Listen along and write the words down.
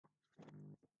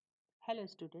Hello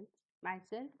students,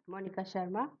 myself Monika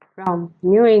Sharma from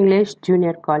New English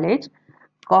Junior College,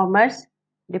 Commerce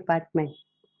Department.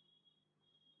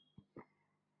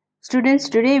 Students,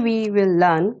 today we will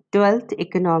learn 12th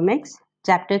Economics,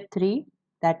 Chapter 3,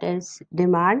 that is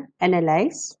Demand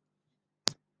Analyze.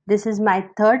 This is my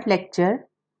third lecture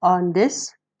on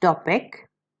this topic.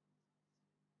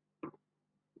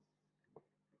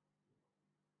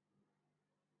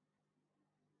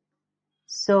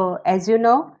 So, as you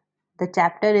know, the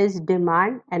chapter is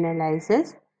Demand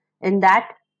Analysis. In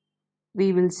that,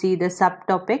 we will see the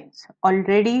subtopics.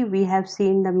 Already we have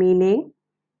seen the meaning,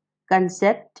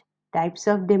 concept, types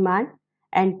of demand,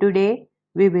 and today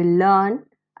we will learn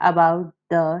about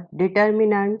the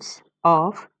determinants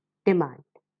of demand.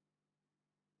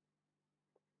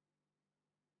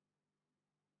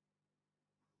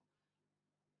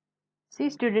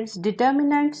 See students,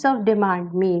 determinants of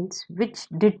demand means which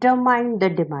determine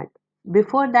the demand.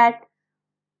 Before that,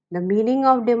 the meaning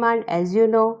of demand, as you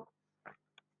know,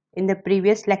 in the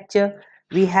previous lecture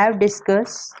we have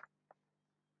discussed.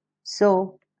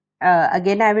 So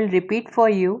again I will repeat for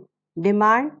you.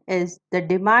 Demand is the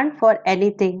demand for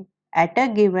anything at a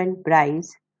given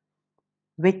price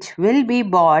which will be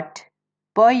bought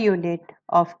per unit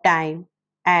of time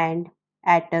and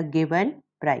at a given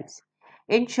price.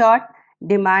 In short,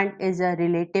 demand is a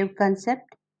relative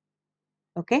concept,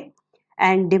 okay,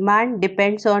 and demand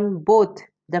depends on both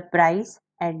the price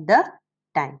and the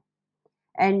time.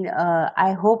 And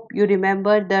I hope you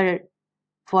remember the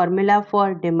formula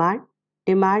for demand.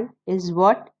 Demand is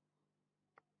what?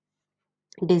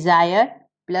 Desire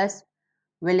plus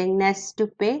willingness to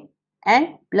pay and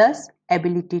plus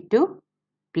ability to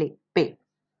pay.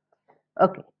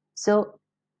 Okay, so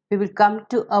we will come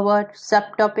to our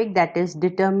subtopic, that is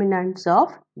determinants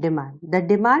of demand. The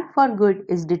demand for good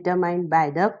is determined by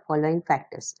the following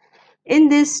factors. In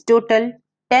this total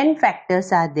 10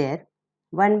 factors are there.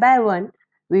 One by one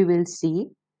we will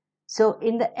see. So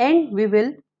in the end we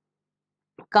will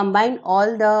combine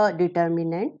all the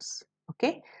determinants.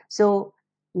 Okay, so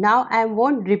now I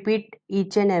won't repeat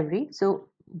each and every. So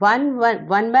one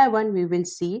by one we will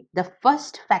see the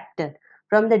first factor.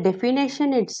 From the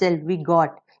definition itself we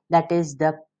got, that is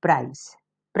the price.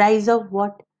 Price of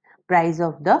what? Price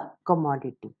of the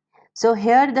commodity. So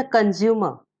here the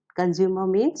consumer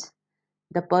means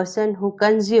the person who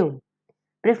consume,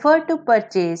 prefer to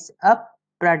purchase a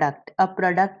product. A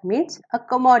product means a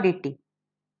commodity,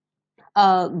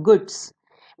 goods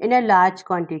in a large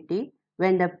quantity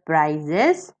when the price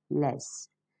is less.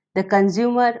 The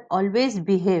consumer always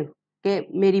behave कि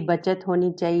मेरी बचत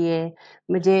होनी चाहिए,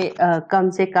 मुझे कम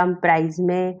से कम price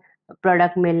में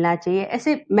product मिलना चाहिए,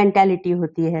 ऐसे मेंटालिटी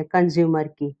होती है कंज्यूमर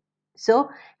की. सो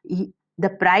the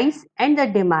price and the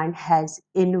demand has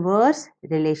inverse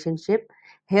relationship.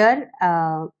 Here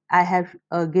I have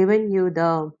given you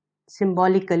the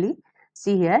symbolically.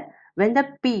 See here, when the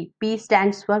P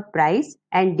stands for price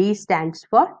and D stands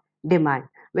for demand.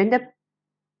 When the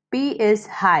P is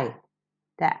high,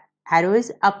 the arrow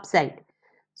is upside.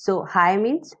 So high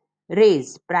means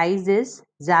raise, price is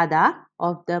ज़्यादा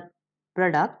of the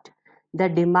product, the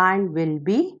demand will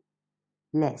be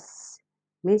less,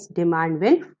 means demand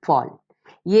will fall.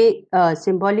 ये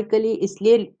symbolically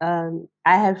इसलिए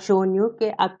I have shown you कि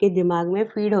आपके दिमाग में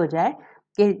feed हो जाए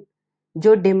कि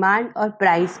जो डिमांड और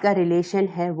प्राइस का रिलेशन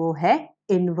है वो है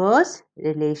इनवर्स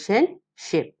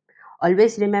रिलेशनशिप.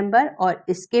 ऑलवेज रिमेंबर, और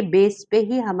इसके बेस पे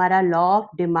ही हमारा लॉ ऑफ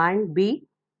डिमांड भी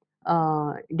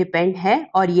डिपेंड है,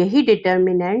 और यही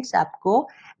डिटर्मिनेंट्स आपको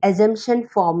एजम्पशन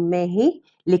फॉर्म में ही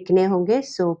लिखने होंगे.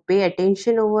 सो पे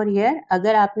अटेंशन ओवर हियर.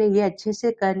 अगर आपने ये अच्छे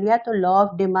से कर लिया तो लॉ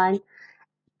ऑफ डिमांड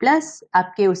प्लस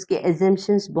आपके उसके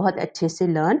एजम्पशंस बहुत अच्छे से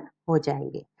लर्न हो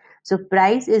जाएंगे. So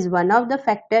price is one of the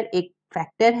factor. एक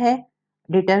फैक्टर है,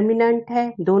 डिटर्मिनेंट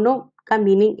है, दोनों का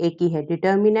मीनिंग एक ही है,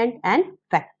 डिटर्मिनेंट एंड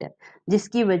फैक्टर,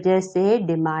 जिसकी वजह से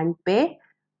डिमांड पे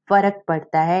फर्क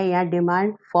पड़ता है, या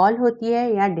डिमांड फॉल होती है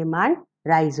या डिमांड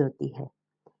राइज होती है.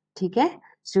 ठीक है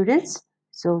students,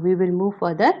 so we will move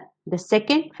further. The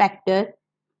second factor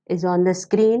is on the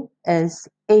screen is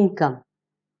income.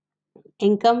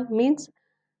 Income means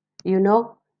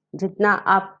जितना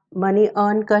आप मनी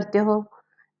अर्न करते हो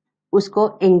उसको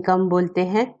इनकम बोलते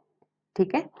हैं.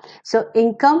 ठीक है, सो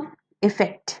इनकम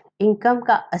इफेक्ट, इनकम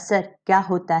का असर क्या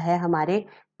होता है हमारे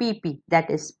PP, that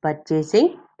is purchasing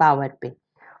power पे.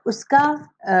 उसका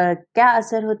क्या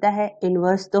असर होता है?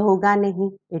 इनवर्स तो होगा नहीं,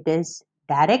 इट इज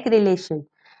डायरेक्ट रिलेशन.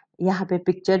 यहाँ पे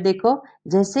पिक्चर देखो,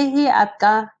 जैसे ही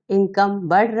आपका इनकम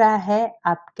बढ़ रहा है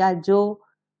आपका जो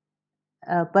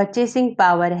परचेसिंग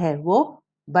पावर है वो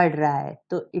बढ़ रहा है,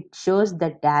 तो it shows the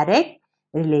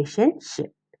direct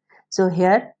relationship. So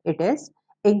here it is,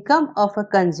 income of a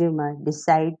consumer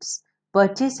decides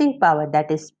purchasing power,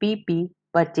 that is PP,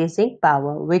 purchasing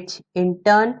power, which in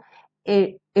turn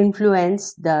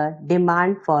influence the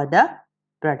demand for the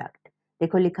product.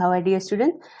 देखो लिखा हुआ है dear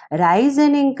student, rise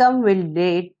in income will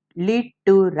lead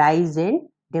to rise in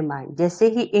demand. जैसे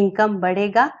ही income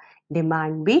बढ़ेगा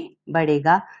demand भी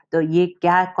बढ़ेगा. तो ये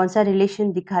क्या कौन सा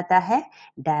रिलेशन दिखाता है?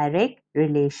 Direct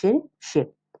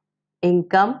relationship.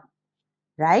 Income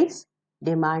rise,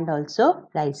 demand also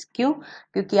rise. क्यों?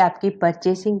 क्योंकि आपकी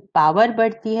परचेसिंग पावर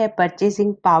बढ़ती है.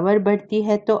 परचेसिंग पावर बढ़ती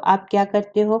है तो आप क्या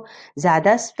करते हो?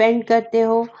 ज़्यादा स्पेंड करते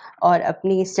हो और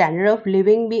अपनी स्टैंडर्ड ऑफ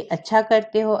लिविंग भी अच्छा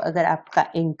करते हो. अगर आपका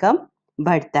इनकम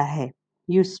बढ़ता है,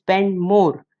 यू स्पेंड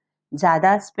मोर,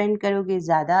 ज़्यादा स्पेंड करोगे,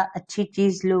 ज़्यादा अच्छी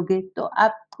चीज़ लोगे तो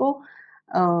आपको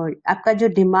आपका जो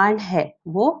डिमांड है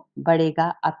वो बढ़ेगा,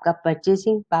 आपका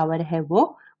परचेसिंग पावर है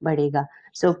वो बढ़ेगा.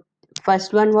 So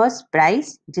first one was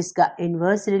price, जिसका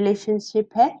इनवर्स रिलेशनशिप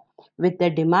है विद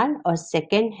द डिमांड, और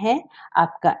सेकंड है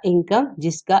आपका इनकम,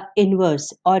 जिसका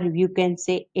इनवर्स और you can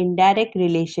say indirect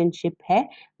relationship है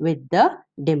with the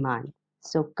demand.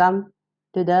 So come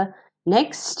to the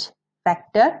next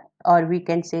factor, or we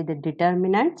can say the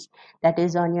determinants, that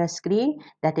is on your screen,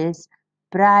 that is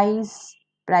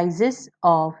prices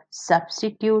of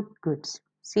substitute goods.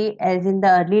 See, as in the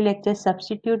early lecture,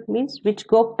 substitute means which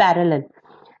go parallel.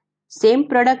 Same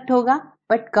product होगा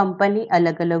but company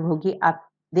अलग अलग होगी. आप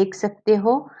देख सकते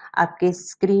हो आपके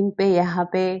screen पे, यहाँ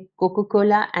पे कोको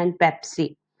कोला एंड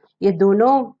पेप्सी, ये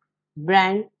दोनों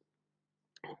ब्रांड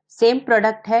सेम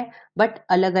प्रोडक्ट है बट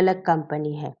अलग अलग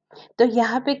कंपनी है. तो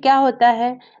यहाँ पे क्या होता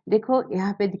है, देखो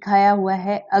यहाँ पे दिखाया हुआ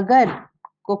है, अगर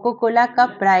कोको कोला का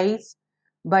प्राइस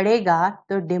बढ़ेगा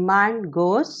तो डिमांड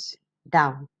गोस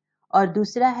डाउन. और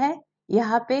दूसरा है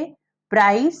यहाँ पे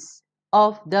price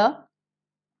of the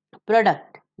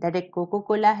product, that एक कोको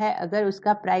कोला है, अगर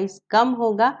उसका प्राइस कम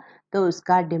होगा तो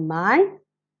उसका डिमांड,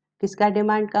 किसका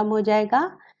डिमांड कम हो जाएगा?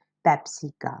 पेप्सी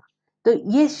का. तो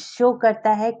ये शो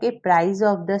करता है कि price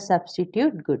of the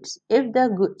substitute goods, if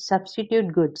the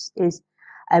substitute goods is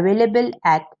available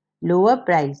at lower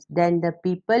price then the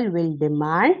people will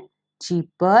demand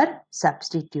cheaper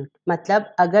substitute.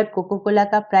 मतलब अगर कोको कोला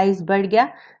का प्राइस बढ़ गया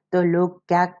तो लोग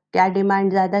क्या क्या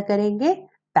डिमांड ज्यादा करेंगे?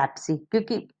 पेप्सी.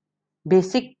 क्योंकि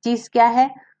बेसिक चीज क्या है?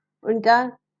 उनका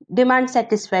डिमांड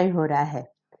सेटिस्फाई हो रहा है.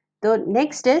 तो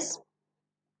next is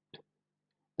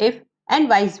if and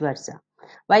vice versa.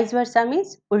 Vice versa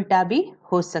means उल्टा भी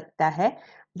हो सकता है,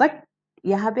 बट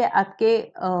यहाँ पे आपके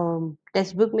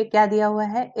टेक्स्ट बुक में क्या दिया हुआ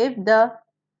है? If the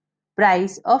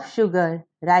price of sugar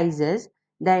rises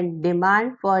then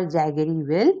demand for jaggery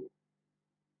will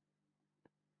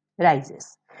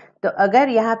rises. तो अगर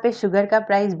यहाँ पे शुगर का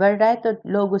प्राइस बढ़ रहा है तो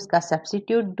लोग उसका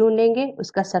सब्स्टिट्यूट ढूंढेंगे.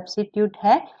 उसका सब्स्टिट्यूट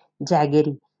है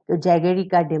जैगरी. तो जैगरी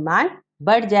का डिमांड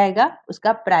बढ़ जाएगा,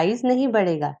 उसका प्राइस नहीं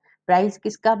बढ़ेगा. प्राइस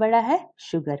किसका बढ़ा है?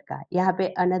 शुगर का. यहाँ पे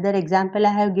another example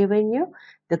I have given you,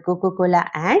 the cocoa Cola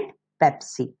and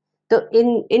Pepsi. तो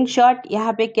इन शॉर्ट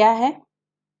यहाँ पे क्या है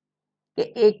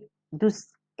कि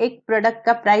एक प्रोडक्ट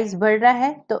का प्राइस बढ़ रहा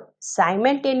है तो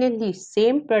साइमल्टेनियसली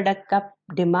सेम प्रोडक्ट का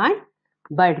डिमांड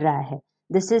बढ़ रहा है.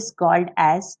 This is called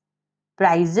as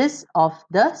prices of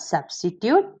the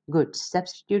substitute goods.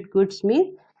 Substitute goods mean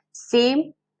same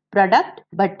product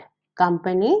but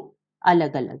company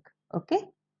अलग अलग. ओके,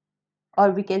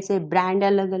 और वी कैन से ब्रांड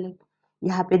अलग अलग.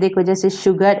 यहाँ पे देखो जैसे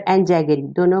शुगर एंड जैगरी,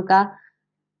 दोनों का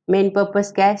मेन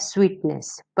पर्पस क्या है?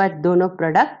 स्वीटनेस, पर दोनों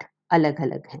प्रोडक्ट अलग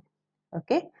अलग हैं.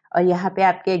 ओके, और यहाँ पे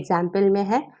आपके एग्जाम्पल में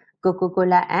है cocoa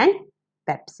Cola and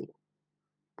Pepsi.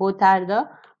 Both are the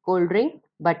cold drink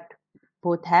but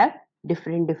both have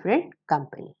different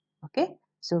company. Okay,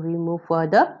 so we move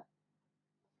further.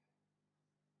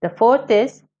 The fourth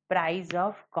is price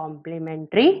of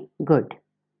complementary good.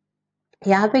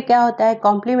 यहाँ पे क्या होता है?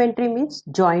 कॉम्प्लीमेंट्री मीन्स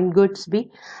जॉइंट गुड्स भी.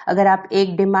 अगर आप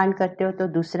एक डिमांड करते हो तो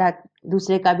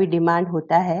दूसरे का भी डिमांड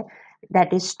होता है.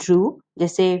 That is true.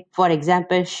 जैसे for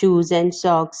example shoes and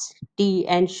socks, T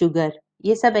and sugar,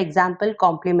 ये सब एग्जाम्पल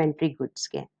कॉम्प्लीमेंट्री गुड्स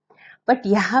के. बट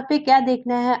यहाँ पे क्या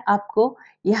देखना है आपको?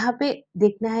 यहाँ पे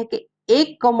देखना है कि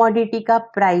एक कमोडिटी का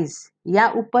प्राइस या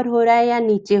ऊपर हो रहा है या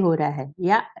नीचे हो रहा है,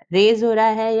 या रेज हो रहा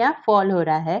है या फॉल हो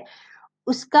रहा है,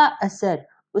 उसका असर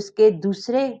उसके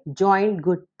दूसरे जॉइंट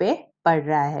गुड पे पड़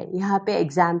रहा है. यहाँ पे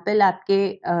एग्जाम्पल आपके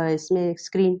इसमें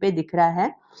स्क्रीन पे दिख रहा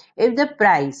है. If the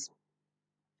price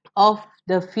of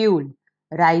the fuel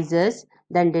rises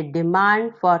then the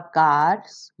demand for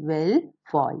cars will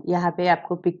fall. यहाँ पे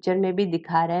आपको पिक्चर में भी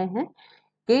दिखा रहे हैं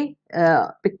कि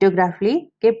पिक्टोग्राफली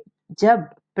कि जब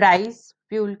प्राइस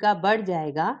फ्यूल का बढ़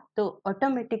जाएगा तो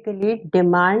ऑटोमेटिकली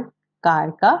डिमांड कार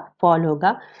का फॉल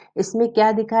होगा। इसमें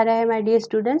क्या दिखा रहा है माय डियर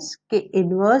स्टूडेंट्स कि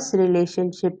इनवर्स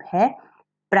रिलेशनशिप है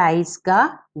प्राइस का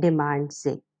डिमांड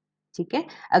से। ठीक है,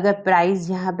 अगर प्राइस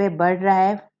यहाँ पे बढ़ रहा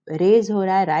है, रेज हो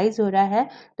रहा है, राइज हो रहा है,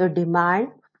 तो डिमांड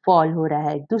फॉल हो रहा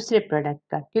है दूसरे प्रोडक्ट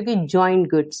का, क्योंकि जॉइंट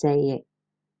गुड्स हैं ये।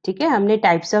 ठीक है, हमने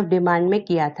टाइप्स ऑफ डिमांड में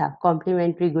किया था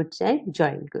complementary goods and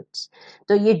joint goods.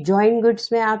 तो ये जॉइंट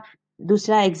गुड्स में आप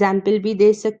दूसरा एग्जाम्पल भी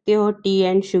दे सकते हो टी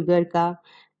एंड शुगर का,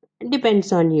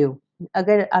 डिपेंड्स ऑन यू।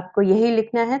 अगर आपको यही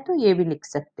लिखना है तो ये भी लिख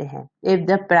सकते हैं। If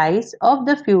the price of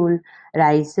the fuel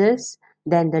rises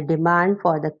then the demand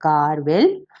for the car will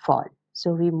fall.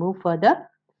 So we move further.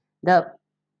 The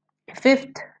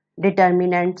fifth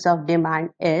determinants of demand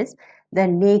is the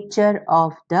nature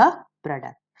of the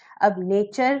product. अब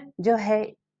nature जो है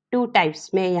two types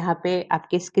में यहाँ पे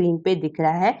आपके screen पे दिख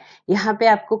रहा है। यहाँ पे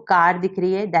आपको कार दिख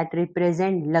रही है दैट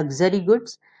रिप्रेजेंट लग्जरी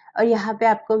गुड्स, और यहाँ पे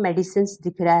आपको मेडिसिन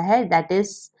दिख रहा है that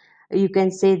is you can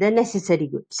say the necessary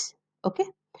goods. Okay,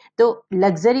 तो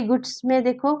लग्जरी गुड्स में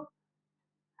देखो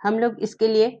हम लोग इसके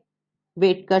लिए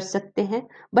वेट कर सकते हैं,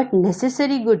 बट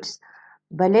नेसेसरी गुड्स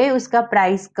भले उसका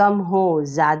प्राइस कम हो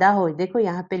ज्यादा हो, देखो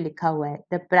यहाँ पे लिखा हुआ है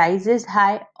द प्राइस इज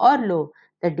हाई और लो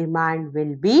the demand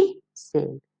will be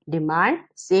same. Demand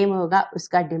same होगा,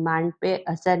 उसका डिमांड पे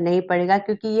असर नहीं पड़ेगा,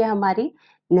 क्योंकि ये हमारी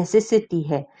नेसेसिटी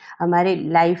है, हमारे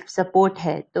लाइफ सपोर्ट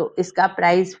है। तो इसका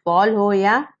प्राइस फॉल हो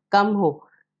या कम हो,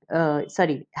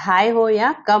 सॉरी हाई हो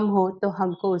या कम हो, तो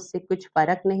हमको उससे कुछ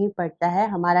फर्क नहीं पड़ता है,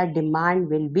 हमारा डिमांड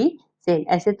विल बी सेम।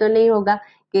 ऐसे तो नहीं होगा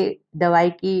कि दवाई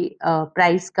की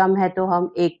प्राइस कम है तो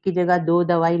हम एक की जगह दो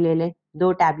दवाई ले लें,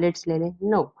 दो टैबलेट्स ले लें।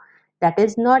 No, that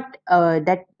is not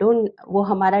that don't, वो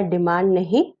हमारा डिमांड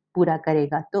नहीं पूरा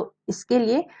करेगा। तो इसके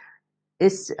लिए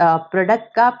इस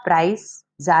प्रोडक्ट का प्राइस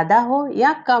ज्यादा हो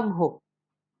या कम हो,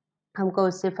 हमको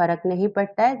उससे फर्क नहीं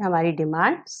पड़ता है, हमारी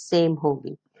डिमांड सेम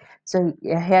होगी। So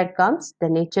here comes the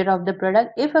nature of the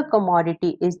product. If a commodity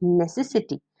is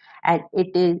necessity and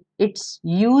its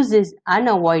use is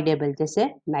unavoidable, जैसे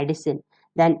medicine,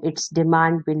 then its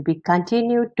demand will be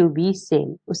continue to be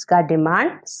same. उसका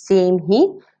demand same ही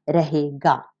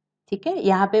रहेगा। ठीक है,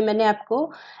 यहाँ पे मैंने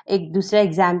आपको एक दूसरा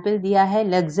एग्जाम्पल दिया है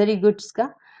लग्जरी गुड्स का।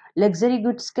 लग्जरी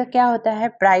गुड्स का क्या होता है,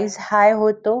 प्राइस हाई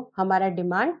हो तो हमारा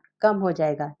डिमांड कम हो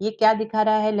जाएगा। ये क्या दिखा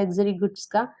रहा है लग्जरी गुड्स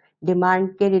का डिमांड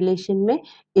के रिलेशन में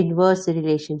inverse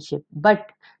relationship,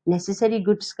 but necessary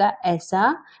goods का ऐसा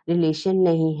रिलेशन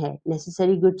नहीं है।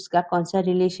 नेसेसरी गुड्स का कौन सा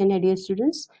रिलेशन है डियर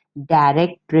स्टूडेंट्स,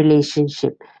 डायरेक्ट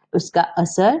रिलेशनशिप, उसका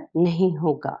असर नहीं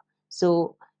होगा।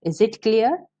 So is it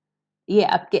clear? ये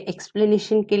आपके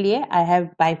एक्सप्लेनेशन के लिए आई हैव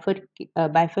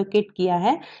बाइफरकेट किया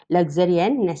है लग्जरी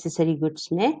एंड नेसेसरी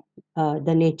गुड्स में द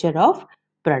नेचर ऑफ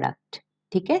प्रोडक्ट।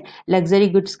 ठीक है, लग्जरी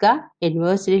गुड्स का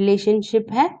इनवर्स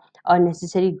रिलेशनशिप है और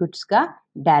नेसेसरी गुड्स का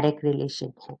डायरेक्ट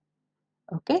रिलेशन है।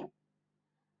 Okay,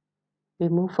 we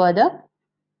move further.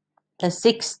 The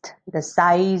sixth, the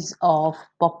size of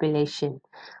population.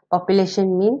 Population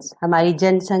means हमारी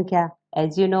जनसंख्या।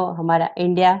 एज यू नो हमारा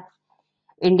India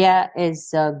is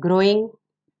growing,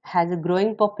 has a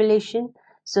growing population.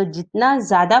 So जितना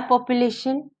ज़्यादा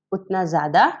population उतना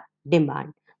ज़्यादा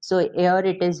demand. So here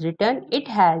it is written, it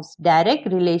has direct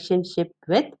relationship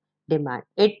with demand.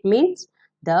 It means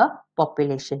the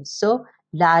population. So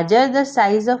larger the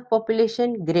size of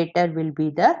population, greater will be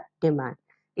the demand.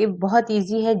 ये बहुत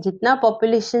easy है, जितना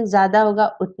population ज्यादा होगा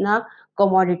उतना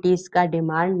कमोडिटीज का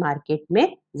डिमांड मार्केट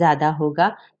में ज्यादा होगा।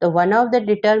 तो one of the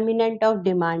determinant of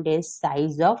demand is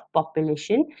size of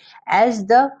population. As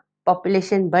the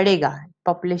population बढ़ेगा,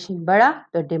 पॉपुलेशन बढ़ा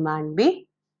तो डिमांड भी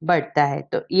बढ़ता है।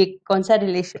 तो ये कौन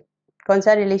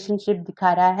सा रिलेशनशिप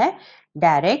दिखा रहा है,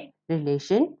 direct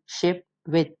relationship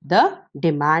with the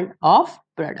demand of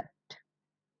product.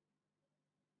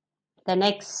 The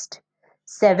next,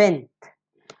 seventh,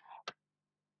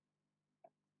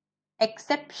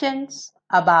 exceptions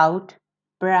about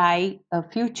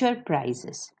future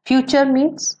prices. Future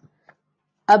means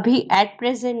अभी एट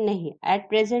प्रेजेंट नहीं, एट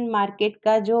प्रेजेंट मार्केट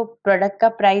का जो प्रोडक्ट का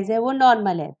प्राइस है वो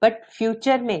नॉर्मल है, बट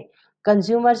फ्यूचर में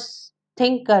कंज्यूमर्स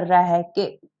थिंक कर रहा है कि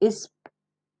इस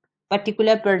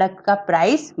पर्टिकुलर प्रोडक्ट का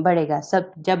प्राइस बढ़ेगा।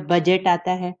 सब जब बजट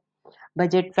आता है,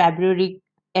 बजट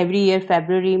एवरी ईयर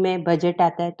फरवरी में बजट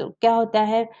आता है, तो क्या होता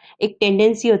है, एक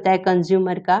टेंडेंसी होता है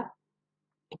कंज्यूमर का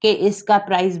कि इसका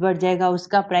प्राइस बढ़ जाएगा,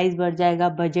 उसका प्राइस बढ़ जाएगा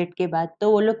बजट के बाद।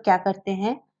 तो वो लोग क्या करते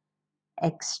हैं,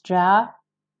 एक्स्ट्रा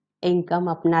इनकम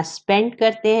अपना स्पेंड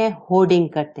करते हैं, होर्डिंग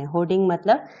करते हैं। होर्डिंग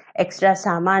मतलब एक्स्ट्रा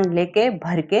सामान लेके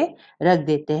भर के रख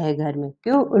देते हैं घर में।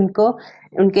 क्यों?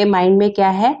 उनके माइंड में क्या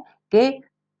है कि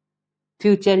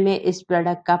फ्यूचर में इस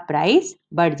प्रोडक्ट का प्राइस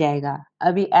बढ़ जाएगा।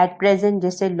 अभी एट प्रेजेंट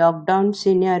जैसे लॉकडाउन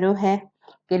सिनेरियो है,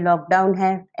 कि लॉकडाउन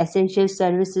है, एसेंशियल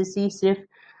सर्विसेज ही सिर्फ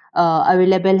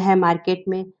अवेलेबल है मार्केट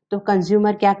में, तो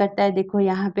कंज्यूमर क्या करता है, देखो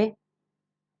यहाँ पे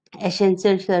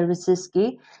एसेंशियल सर्विसेज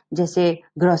की, जैसे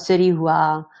ग्रोसरी हुआ,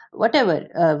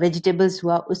 व्हाटएवर वेजिटेबल्स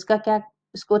हुआ, उसका क्या,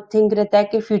 उसको थिंक रहता है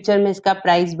कि फ्यूचर में इसका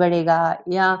प्राइस बढ़ेगा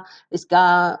या इसका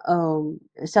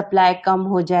सप्लाई कम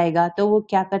हो जाएगा, तो वो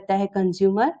क्या करता है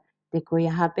कंज्यूमर, देखो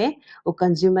यहाँ पे वो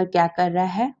कंज्यूमर क्या कर रहा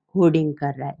है, होर्डिंग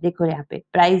कर रहा है। देखो यहाँ पे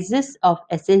prices of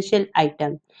essential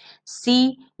item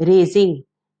C raising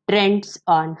trends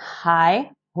on high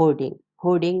hoarding.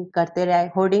 Hoarding करते रहे,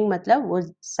 होर्डिंग मतलब वो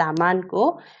सामान को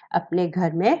अपने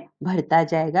घर में भरता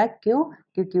जाएगा, क्यों,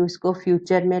 क्योंकि उसको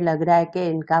फ्यूचर में लग रहा है कि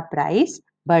इनका प्राइस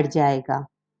बढ़ जाएगा।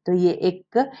 तो ये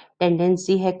एक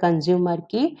टेंडेंसी है कंज्यूमर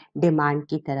की डिमांड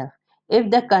की तरफ। If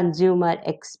the consumer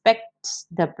aspects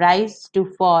the price to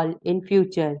fall in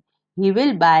future, he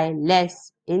will buy less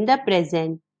in the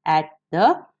present at the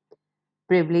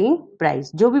prevailing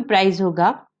price। जो भी प्राइस होगा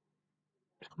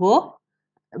वो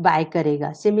बाय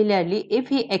करेगा। सिमिलरली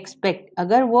इफ ही एक्सपेक्ट,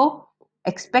 अगर वो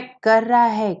एक्सपेक्ट कर रहा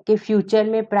है कि फ्यूचर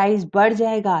में प्राइस बढ़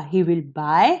जाएगा, he will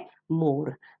buy more.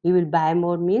 He will buy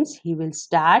more means he will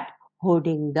start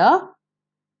hoarding the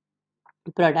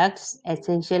products,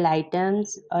 essential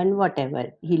items, and whatever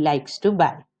he likes to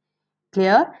buy.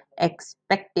 Clear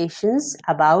expectations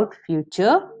about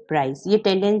future price। ये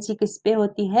tendency किस पे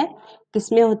होती है,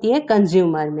 किस में होती है,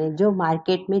 कंज्यूमर में, जो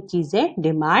मार्केट में चीजें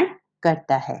डिमांड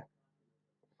करता है।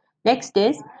 नेक्स्ट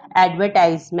इज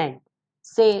एडवर्टाइजमेंट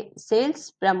से sales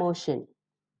promotion.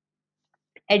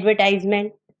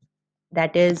 Advertisement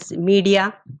that is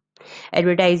media,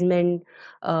 advertisement,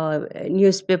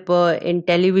 newspaper, in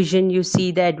television you see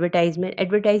the advertisement।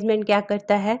 advertisement क्या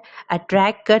करता है,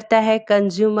 attract करता है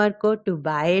consumer को to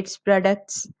buy its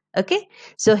products। okay,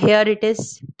 so here it is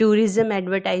tourism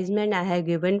advertisement I have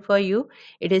given for you।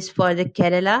 it is for the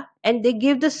Kerala and they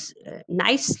give this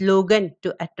nice slogan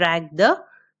to attract the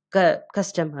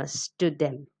customers to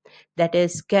them, that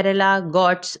is Kerala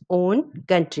God's own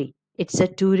country। it's a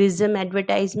tourism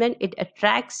advertisement, it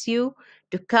attracts you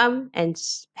to come and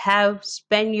have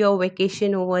spend your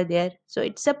vacation over there, so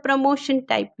it's a promotion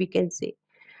type, we can say।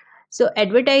 so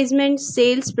advertisement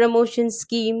sales promotion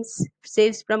schemes,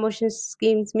 sales promotion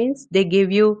schemes means they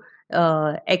give you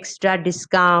extra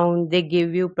discount, they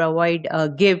give you provide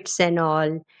gifts and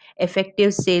all।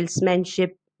 effective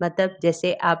salesmanship मतलब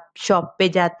जैसे आप shop पे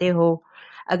जाते हो,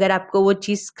 अगर आपको वो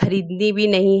चीज़ खरीदनी भी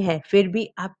नहीं है, फिर भी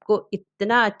आपको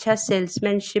इतना अच्छा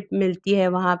सेल्समैनशिप मिलती है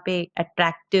वहाँ पे,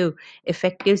 अट्रैक्टिव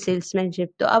इफेक्टिव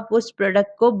सेल्समैनशिप, तो आप उस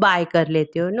प्रोडक्ट को बाय कर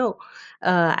लेते हो। No,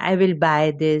 I will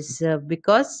by this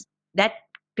because that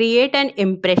create an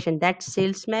impression, that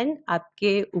salesman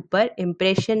आपके ऊपर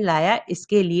इम्प्रेशन लाया,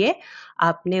 इसके लिए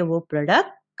आपने वो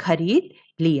प्रोडक्ट खरीद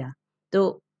लिया। तो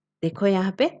देखो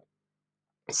यहाँ पे,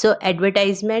 सो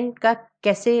एडवर्टाइजमेंट का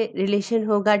कैसे रिलेशन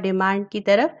होगा डिमांड की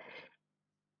तरफ,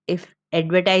 if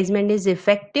advertisement is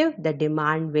effective the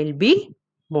demand will be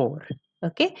more।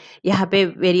 Okay, यहाँ पे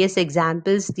वेरियस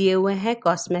एग्जाम्पल्स दिए हुए हैं,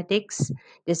 कॉस्मेटिक्स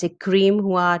जैसे क्रीम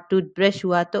हुआ, टूथब्रश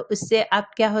हुआ, तो उससे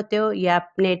आप क्या होते हो, या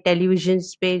अपने टेलीविजन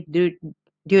पे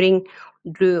during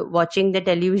watching the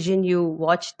television you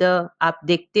watch the, आप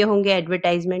देखते होंगे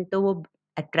एडवर्टाइजमेंट, तो वो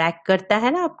अट्रैक्ट करता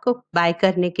है ना आपको बाय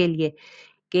करने के लिए,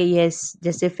 कि यस,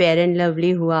 जैसे फेयर एंड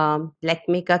लवली हुआ,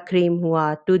 लैक्मे का क्रीम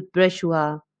हुआ, टूथब्रश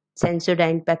हुआ,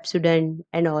 Sensodyne, Pepsodent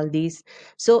and all these.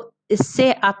 सो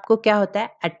इससे आपको क्या होता है,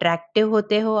 अट्रैक्टिव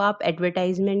होते हो आप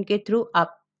एडवर्टाइजमेंट के थ्रू,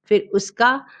 आप फिर उसका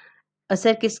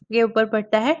असर किसके ऊपर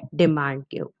पड़ता है, डिमांड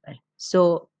के ऊपर।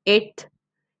 सो eighth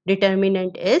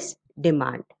determinant is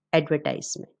demand,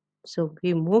 advertisement. So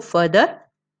we move further.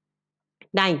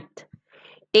 Ninth,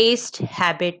 test,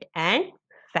 habit and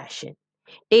fashion.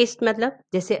 Test मतलब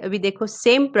जैसे अभी देखो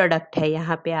सेम प्रोडक्ट है,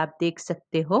 यहाँ पे आप देख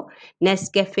सकते हो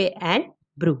नेस्कैफे एंड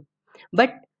ब्रू, बट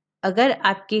अगर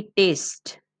आपकी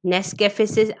टेस्ट नेस्कैफे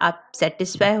से आप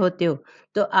सेटिस्फाई होते हो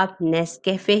तो आप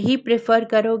नेस्कैफे ही प्रेफर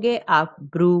करोगे, आप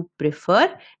ब्रू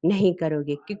प्रेफर नहीं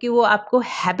करोगे, क्योंकि वो आपको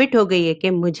हैबिट हो गई है कि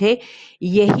मुझे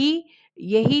यही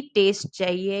यही टेस्ट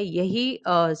चाहिए, यही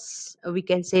we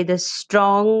can say the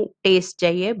strong test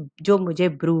चाहिए जो मुझे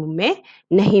ब्रू में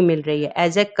नहीं मिल रही है।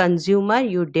 As a consumer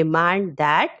you demand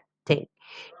that thing.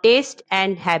 Taste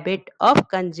and habit of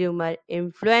consumer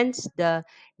influence the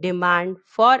demand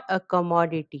for a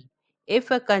commodity।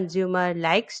 If a consumer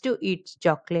likes to eat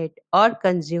chocolate or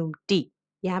consume tea,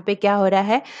 यहाँ पे क्या हो रहा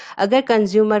है, अगर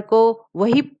कंज्यूमर को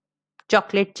वही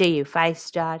चॉकलेट चाहिए 5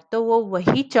 स्टार, तो वो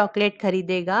वही चॉकलेट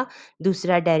खरीदेगा,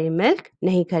 दूसरा डेयरी मिल्क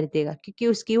नहीं खरीदेगा, क्योंकि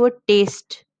उसकी वो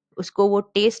टेस्ट, उसको वो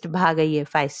टेस्ट भा गई है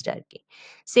 5 स्टार की।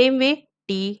 Same way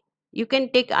T, you can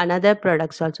take another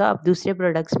products also, आप दूसरे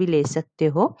प्रोडक्ट्स भी ले सकते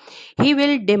हो. He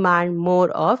will demand more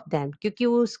of them, क्योंकि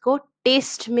वो उसको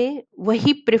टेस्ट में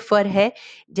वही प्रिफर है.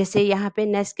 जैसे यहाँ पे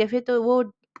नेस्कैफे, तो वो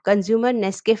कंज्यूमर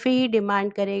नेस्कैफे ही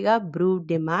डिमांड करेगा, ब्रू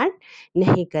डिमांड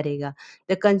नहीं करेगा.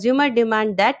 The consumer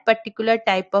demand that particular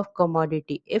type of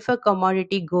commodity. If a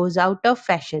commodity goes out of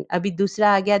fashion, अभी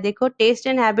दूसरा आ गया, देखो टेस्ट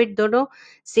एंड हैबिट दोनों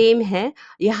सेम है,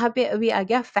 यहाँ पे अभी आ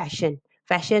गया फैशन.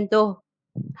 फैशन तो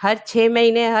हर 6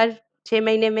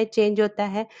 महीने में चेंज होता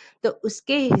है, तो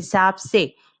उसके हिसाब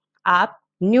से आप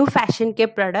न्यू फैशन के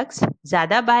प्रोडक्ट्स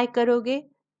ज्यादा बाय करोगे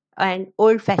एंड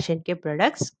ओल्ड फैशन के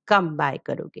प्रोडक्ट्स कम बाय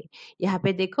करोगे. यहाँ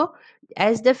पे देखो,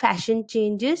 as the fashion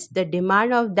changes the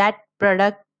demand of that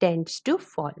product tends to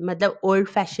fall. मतलब ओल्ड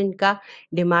फैशन का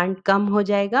डिमांड कम हो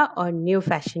जाएगा और न्यू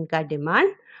फैशन का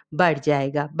डिमांड बढ़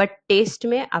जाएगा, बट टेस्ट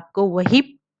में आपको वही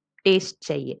टेस्ट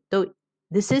चाहिए. तो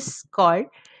this is called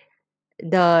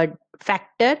the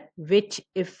factor which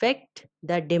affect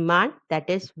the demand, that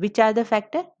is, which are the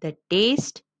factor? The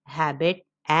taste, habit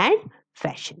and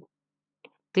fashion.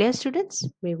 Clear, students?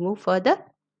 We move further.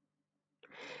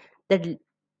 The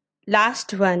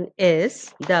last one is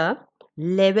the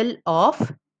level of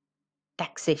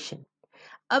taxation.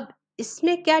 अब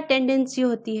इसमें क्या tendency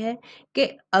होती है कि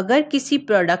अगर किसी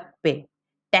product पे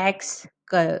tax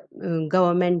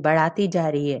government बढ़ाती जा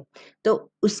रही है,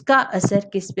 तो उसका असर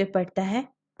किस पे पड़ता है?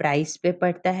 प्राइस पे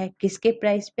पड़ता है. किसके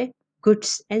प्राइस पे?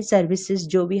 गुड्स एंड सर्विसेज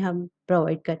जो भी हम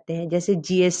प्रोवाइड करते हैं. जैसे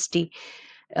जीएसटी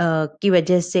की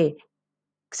वजह से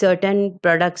सर्टन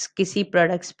प्रोडक्ट्स, किसी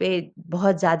प्रोडक्ट्स पे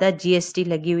बहुत ज़्यादा जीएसटी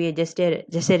लगी हुई है.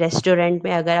 जैसे रेस्टोरेंट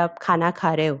में अगर आप खाना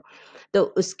खा रहे हो तो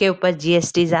उसके ऊपर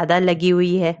जीएसटी ज़्यादा लगी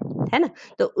हुई है ना?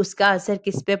 तो उसका असर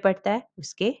किस पे पड़ता है?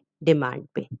 उसके डिमांड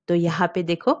पे. तो यहाँ पे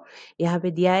देखो, यहाँ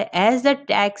पे दिया है as the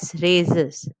tax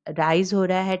raises, rise हो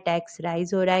रहा है, टैक्स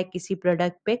राइज हो रहा है किसी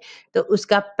प्रोडक्ट पे, तो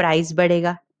उसका प्राइस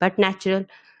बढ़ेगा. बट नेचुरल,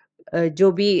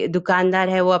 जो भी दुकानदार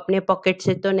है वो अपने पॉकेट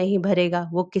से तो नहीं भरेगा,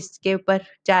 वो किसके ऊपर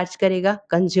चार्ज करेगा?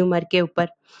 कंज्यूमर के ऊपर.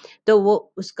 तो वो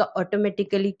उसका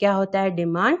ऑटोमेटिकली क्या होता है?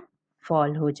 डिमांड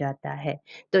फॉल हो जाता है.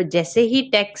 तो जैसे ही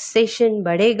टैक्सेशन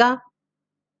बढ़ेगा,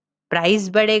 प्राइस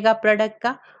बढ़ेगा प्रोडक्ट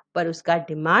का, पर उसका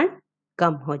डिमांड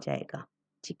कम हो जाएगा.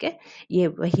 ठीक है, ये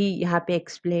वही यहाँ पे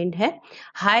एक्सप्लेन्ड है.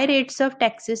 High rates of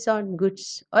taxes on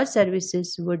goods और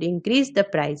services would increase the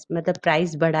price. मतलब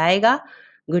प्राइस बढ़ाएगा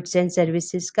गुड्स एंड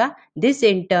सर्विसेज का. This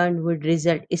in turn would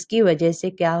result, इसकी वजह से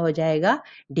क्या हो जाएगा?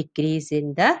 Decrease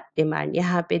in the demand.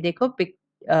 यहाँ पे देखो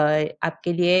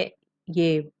आपके लिए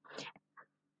ये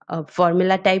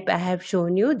formula type I have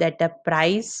shown you that the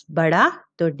price बढ़ा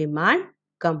तो डिमांड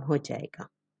कम हो जाएगा.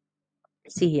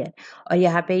 See here. और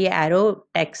यहाँ पे ये एरो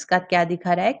टैक्स का क्या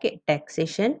दिखा रहा है कि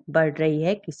टैक्सेशन बढ़ रही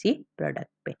है किसी प्रोडक्ट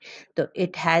पे. तो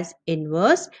इट हैज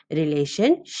इनवर्स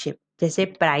रिलेशनशिप. जैसे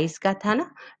प्राइस का था ना,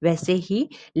 वैसे ही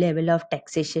लेवल ऑफ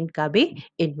टैक्सेशन का भी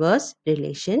इनवर्स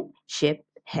रिलेशनशिप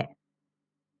है.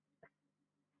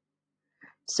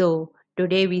 So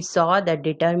today we saw the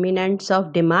determinants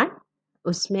of demand.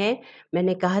 उसमें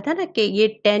मैंने कहा था ना कि ये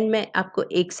 10 मैं आपको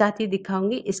एक साथ ही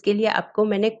दिखाऊंगी. इसके लिए आपको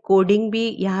मैंने कोडिंग भी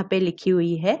यहाँ पे लिखी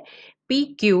हुई है. P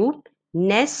cube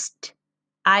nest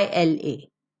I L A,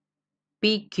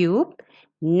 P cube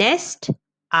nest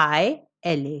I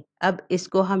L A. अब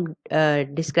इसको हम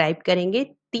डिस्क्राइब करेंगे.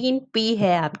 3 पी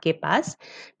है आपके पास.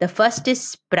 द फर्स्ट इज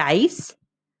प्राइस,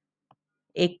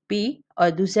 एक पी,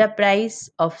 और दूसरा प्राइस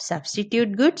ऑफ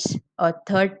सब्स्टिट्यूट गुड्स, और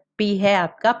थर्ड पी है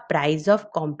आपका price of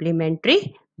complementary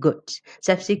goods.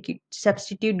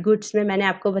 Substitute goods में मैंने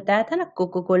आपको बताया था ना,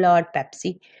 कोको कोला और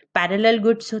पेप्सी पैरेलल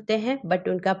गुड्स होते हैं, बट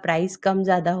उनका प्राइस कम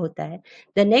ज्यादा होता है.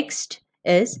 The next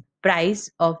is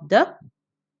price of the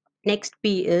next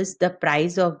P is the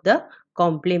price of the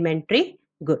complementary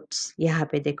goods. यहाँ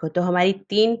पे देखो, तो हमारी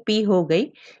 3 पी हो गई.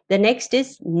 The next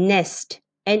is nest,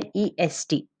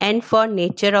 NEST. N for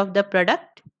nature of the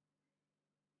product,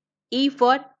 E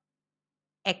for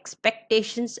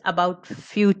expectations about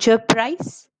future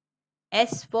price,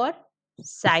 S for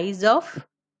size of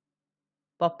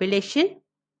population,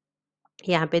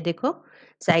 यहाँ पे देखो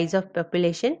size of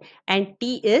population, and T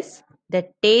is the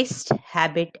taste,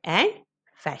 habit and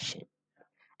fashion.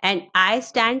 And I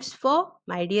stands for,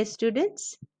 my dear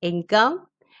students, income,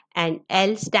 and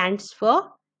L stands for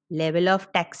level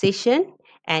of taxation,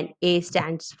 and A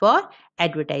stands for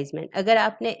advertisement. अगर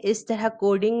आपने इस तरह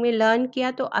coding में learn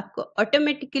किया तो आपको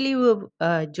automatically वो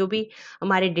जो भी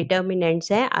हमारे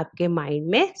डिटर्मिनेंट्स हैं आपके माइंड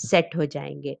में सेट हो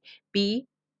जाएंगे. P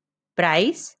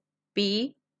price,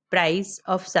 P price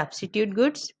of substitute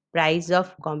goods, price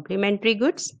of complementary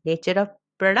goods, nature of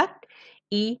product,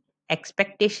 E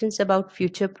expectations about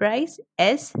future price,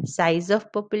 S size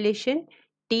of population,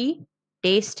 T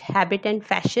taste, habit and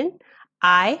fashion,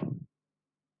 I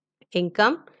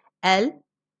income, L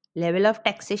level of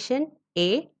taxation,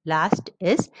 A last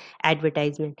is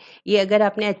advertisement. ये अगर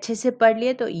आपने अच्छे से पढ़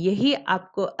लिए तो यही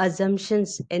आपको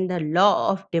assumptions in the law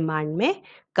of demand में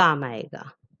काम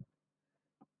आएगा.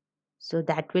 So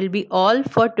that will be all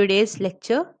for today's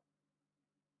lecture.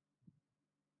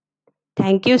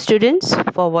 Thank you students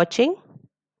for watching.